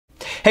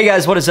Hey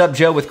guys, what is up?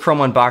 Joe with Chrome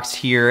Unboxed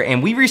here,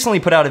 and we recently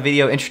put out a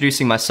video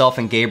introducing myself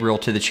and Gabriel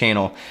to the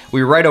channel.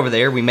 We were right over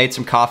there, we made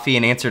some coffee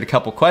and answered a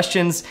couple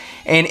questions,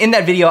 and in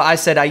that video I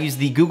said I use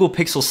the Google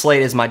Pixel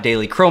Slate as my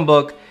daily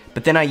Chromebook,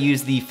 but then I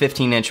use the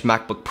 15-inch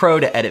MacBook Pro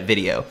to edit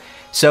video.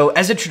 So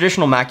as a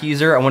traditional Mac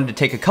user, I wanted to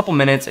take a couple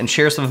minutes and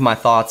share some of my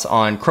thoughts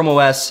on Chrome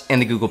OS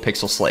and the Google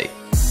Pixel Slate.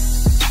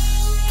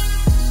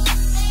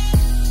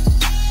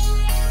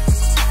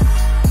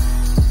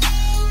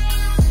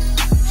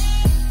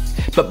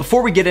 But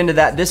before we get into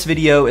that, this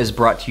video is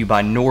brought to you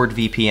by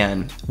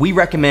NordVPN. We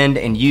recommend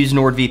and use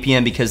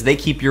NordVPN because they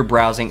keep your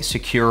browsing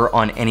secure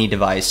on any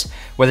device,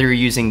 whether you're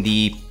using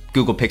the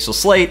Google Pixel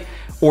Slate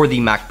or the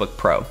MacBook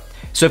Pro.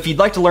 So if you'd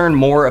like to learn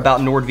more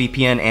about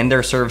NordVPN and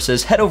their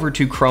services, head over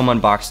to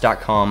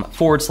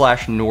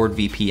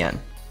chromeunboxed.com/NordVPN.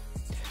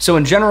 So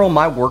in general,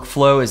 my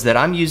workflow is that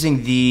I'm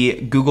using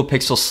the Google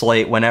Pixel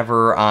Slate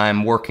whenever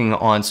I'm working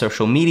on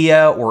social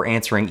media or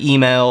answering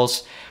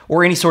emails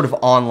or any sort of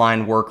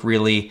online work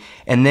really.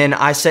 And then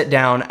I sit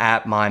down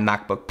at my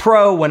MacBook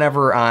Pro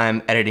whenever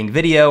I'm editing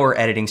video or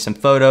editing some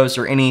photos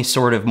or any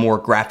sort of more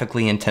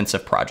graphically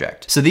intensive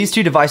project. So these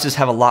two devices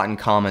have a lot in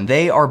common.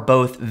 They are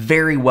both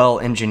very well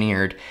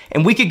engineered,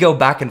 and we could go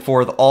back and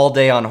forth all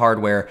day on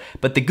hardware,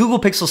 but the Google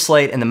Pixel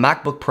Slate and the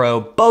MacBook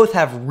Pro both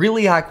have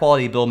really high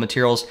quality build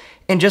materials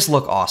and just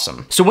look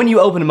awesome. So when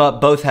you open them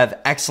up, both have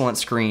excellent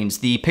screens.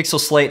 The Pixel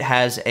Slate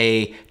has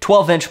a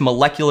 12-inch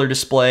molecular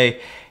display,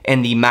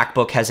 and the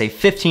MacBook has a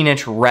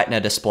 15-inch Retina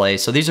display.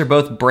 So these are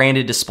both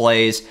branded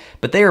displays,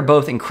 but they are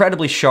both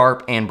incredibly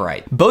sharp and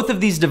bright. Both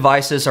of these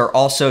devices are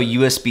also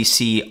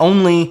USB-C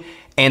only,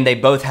 and they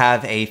both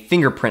have a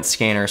fingerprint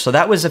scanner. So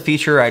that was a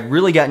feature I'd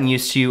really gotten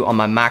used to on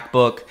my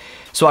MacBook.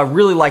 So I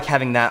really like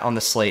having that on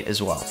the Slate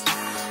as well.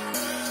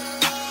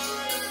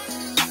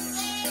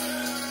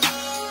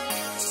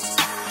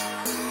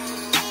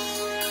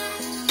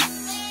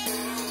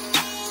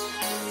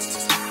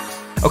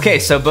 Okay,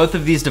 so both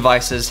of these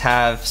devices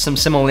have some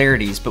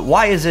similarities, but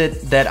why is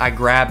it that I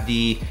grab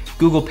the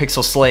Google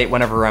Pixel Slate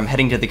whenever I'm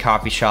heading to the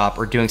coffee shop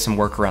or doing some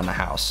work around the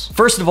house?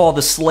 First of all,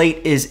 the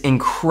Slate is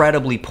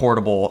incredibly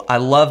portable. I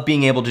love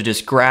being able to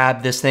just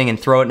grab this thing and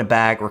throw it in a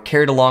bag or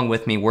carry it along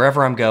with me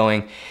wherever I'm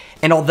going.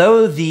 And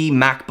although the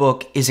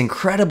MacBook is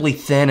incredibly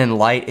thin and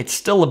light, it's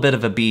still a bit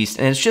of a beast,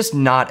 and it's just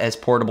not as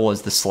portable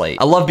as the Slate.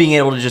 I love being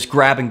able to just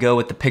grab and go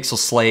with the Pixel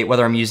Slate,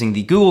 whether I'm using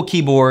the Google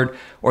keyboard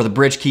or the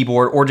Bridge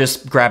keyboard or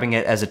just grabbing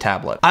it as a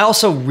tablet. I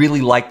also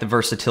really like the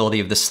versatility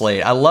of the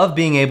Slate. I love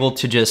being able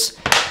to just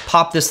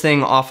pop this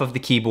thing off of the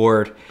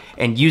keyboard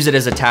and use it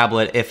as a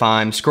tablet if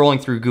I'm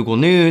scrolling through Google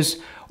News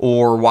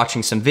or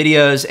watching some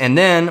videos, and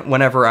then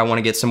whenever I want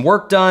to get some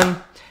work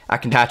done, I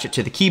can attach it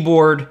to the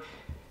keyboard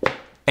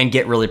and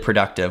get really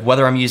productive,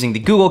 whether I'm using the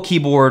Google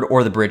keyboard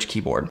or the Bridge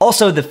keyboard.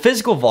 Also, the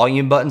physical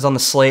volume buttons on the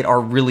Slate are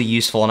really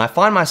useful, and I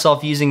find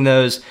myself using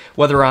those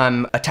whether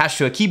I'm attached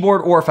to a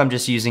keyboard or if I'm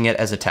just using it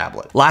as a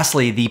tablet.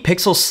 Lastly, the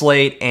Pixel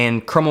Slate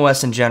and Chrome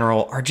OS in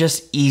general are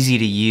just easy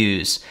to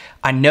use.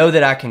 I know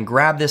that I can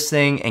grab this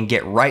thing and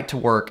get right to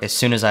work as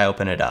soon as I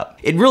open it up.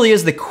 It really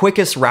is the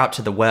quickest route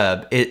to the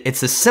web.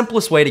 It's the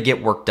simplest way to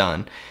get work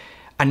done.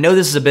 I know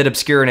this is a bit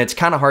obscure and it's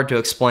kind of hard to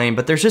explain,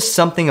 but there's just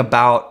something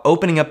about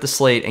opening up the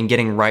Slate and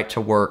getting right to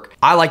work.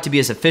 I like to be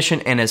as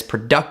efficient and as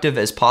productive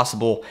as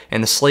possible,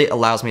 and the Slate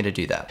allows me to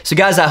do that. So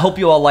guys, I hope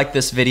you all liked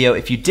this video.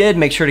 If you did,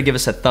 make sure to give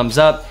us a thumbs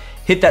up,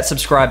 hit that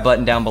subscribe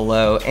button down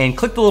below, and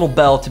click the little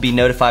bell to be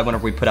notified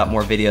whenever we put out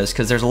more videos,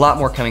 because there's a lot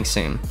more coming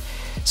soon.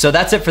 So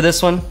that's it for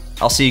this one.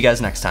 I'll see you guys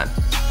next time.